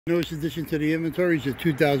Newest addition to the inventory is a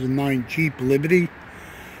 2009 Jeep Liberty.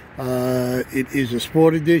 It is a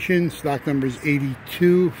sport edition. Stock number is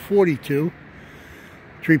 8242.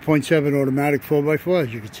 3.7 automatic 4x4.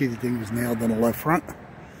 As you can see, the thing was nailed on the left front.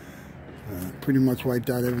 Pretty much wiped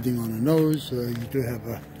out everything on the nose. You do have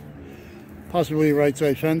possibly a right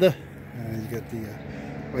side fender. You got the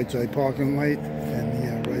right side parking light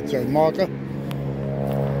and the right side marker.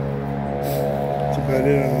 That's about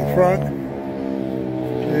it on the front.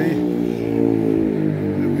 Okay.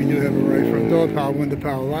 We do have a right front door, power window,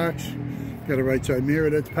 power locks. Got a right side mirror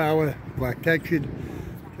that's power, black textured.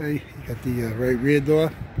 Okay, you got the right rear door,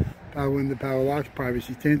 power window, power locks,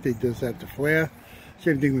 privacy tint. It does have the flare.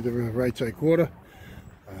 Same thing with the right side quarter.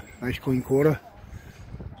 Nice clean quarter,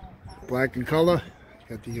 black in color.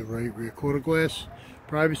 Got the right rear quarter glass,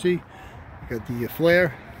 privacy. Got the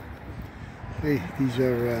flare. Okay, these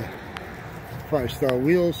are 5-star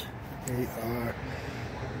wheels. They are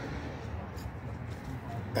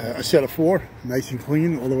a set of 4, nice and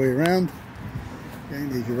clean all the way around. Okay,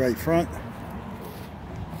 there's your right front.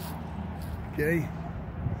 Okay,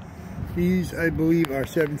 these I believe are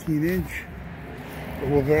 17-inch, but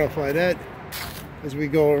we'll verify that as we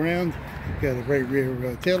go around. Got a right rear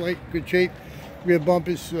taillight, good shape. Rear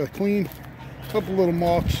bumpers clean. A couple little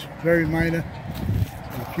marks, very minor.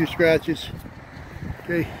 A few scratches.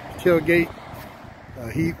 Okay, tailgate,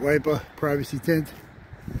 heat wiper, privacy tint,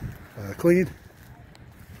 clean.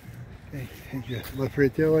 Okay, here's your left rear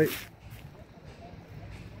taillight.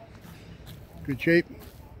 Good shape.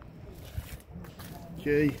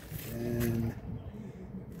 Okay, and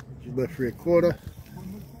your left rear quarter.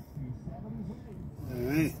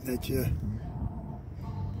 Alright, that's your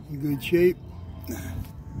in good shape.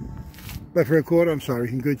 Left rear quarter, I'm sorry,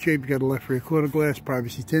 in good shape. You got a left rear quarter glass,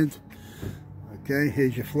 privacy tint. Okay,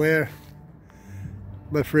 here's your flare.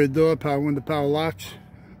 Left rear door, power window, power locks,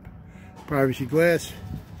 privacy glass.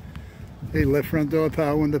 Okay, left front door,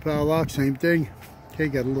 power window, power lock, same thing. Okay,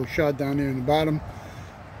 got a little shot down there in the bottom.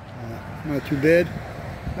 Not too bad.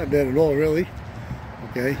 Not bad at all, really.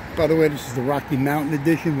 Okay, by the way, this is the Rocky Mountain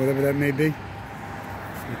edition, whatever that may be.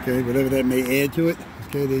 Okay, whatever that may add to it.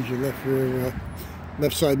 Okay, there's your left rear,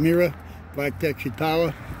 left side mirror, black textured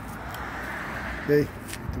power. Okay,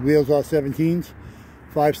 the wheels are 17s,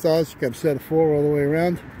 5 stars. Got a set of 4 all the way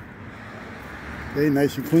around. Okay,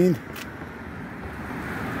 nice and clean.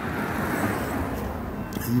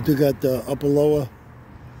 You do got the upper lower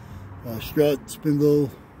strut, spindle,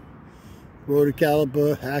 rotor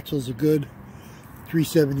caliper, axles are good,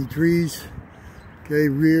 373s. Okay,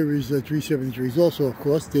 rear is 373s also, of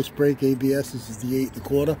course. Disc brake, ABS, this is the 8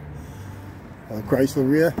 1/4. Chrysler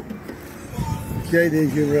rear. Okay,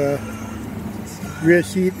 there's your rear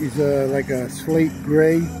seat is like a slate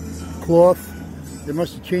gray cloth. They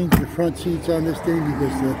must have changed the front seats on this thing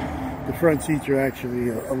because the front seats are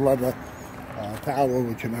actually a leather power,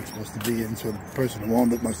 which you're not supposed to be in, so the person who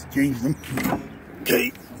owned it must have changed them.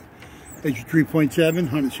 Okay, there's your 3.7,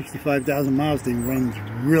 165,000 miles. Thing runs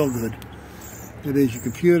real good. There's your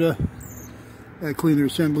computer. That cleaner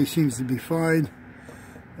assembly seems to be fine.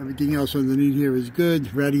 Everything else underneath here is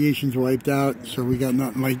good. Radiation's wiped out, so we got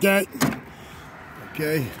nothing like that.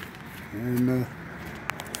 Okay, and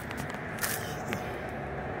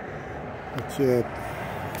let's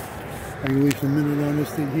I'm going to leave a minute on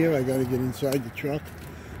this thing here. I got to get inside the truck.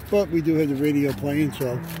 But we do have the radio playing,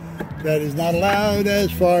 so that is not allowed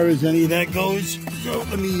as far as any of that goes. So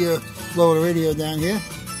let me lower the radio down here.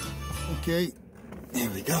 Okay,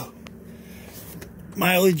 there we go.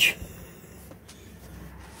 Mileage.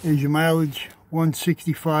 Here's your mileage,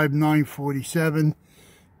 165,947.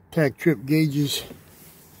 Tach trip gauges.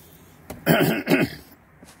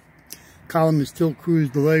 Column is still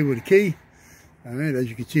cruise delay with a key. All right, as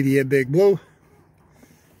you can see, the airbag blue.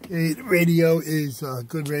 Okay, the radio is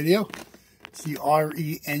good radio. It's the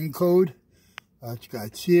REN code. It's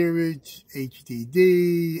got Sirius,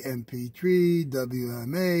 HDD, MP3,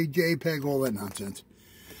 WMA, JPEG, all that nonsense.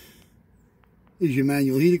 Here's your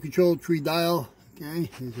manual heater control, tree dial. Okay,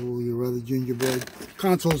 here's all your other gingerbread.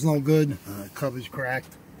 Console's no good. Cover's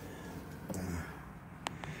cracked.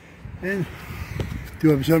 And do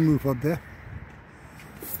have a sunroof up there.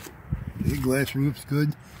 The glass roof's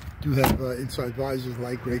good. Do have inside visors,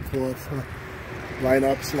 light gray cloth, light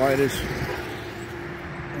up sliders,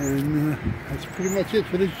 and that's pretty much it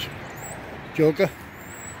for this Joker.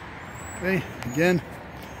 Okay, again,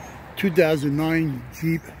 2009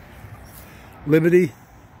 Jeep Liberty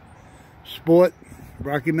Sport,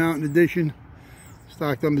 Rocky Mountain edition.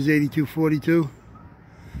 Stock number is 8242.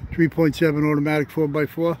 3.7 automatic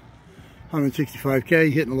 4x4,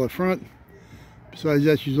 165K, hitting the left front. Besides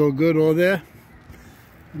that, she's all good all there.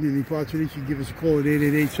 If you need any parts for this, you can give us a call at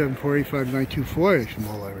 888-748-5924. It's from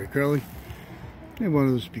All Larry Curly. And one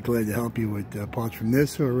of us will be glad to help you with parts from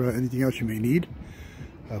this or anything else you may need.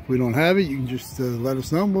 If we don't have it, you can just let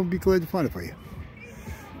us know and we'll be glad to find it for you.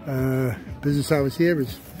 Business hours here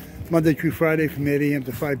is Monday through Friday from 8 a.m.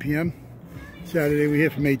 to 5 p.m. Saturday we're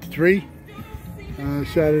here from 8 to 3.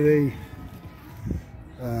 Saturday,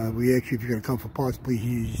 we ask you if you're going to come for parts,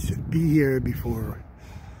 please be here before,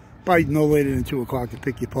 probably no later than 2 o'clock to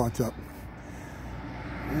pick your parts up.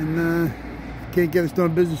 And if you can't get us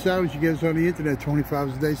done business hours, you get us on the internet 24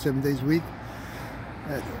 hours a day, 7 days a week,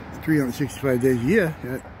 at 365 days a year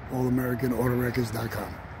at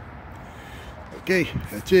allamericanautorecords.com. Okay,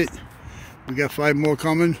 that's it. We got 5 more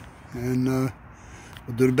coming, and we'll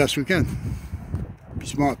do the best we can. Be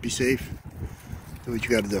smart, be safe, do what you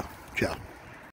got to do. Ciao.